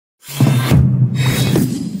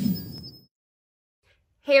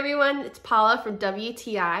Hey everyone, it's Paula from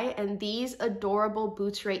WTI, and these adorable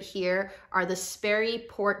boots right here are the Sperry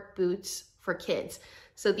Port boots for kids.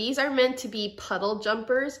 So these are meant to be puddle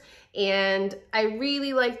jumpers, and I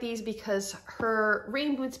really like these because her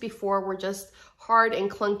rain boots before were just hard and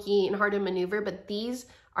clunky and hard to maneuver, but these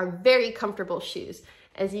are very comfortable shoes.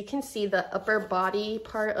 As you can see, the upper body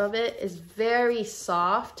part of it is very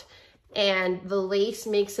soft, and the lace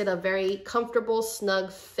makes it a very comfortable,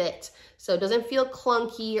 snug fit. So it doesn't feel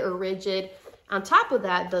clunky or rigid. On top of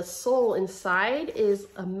that, the sole inside is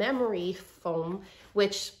a memory foam,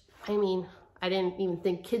 which, I mean, I didn't even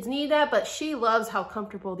think kids need that, but she loves how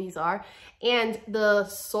comfortable these are. And the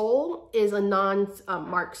sole is a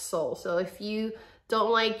non-marked sole. So if you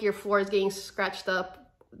don't like your floors getting scratched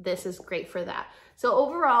up, this is great for that. So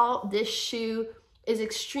overall, this shoe is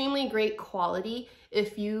extremely great quality.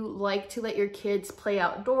 If you like to let your kids play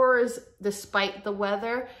outdoors despite the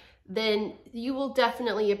weather, then you will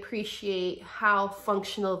definitely appreciate how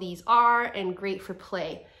functional these are and great for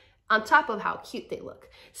play, on top of how cute they look.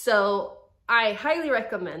 So I highly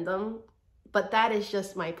recommend them, but that is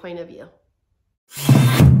just my point of view.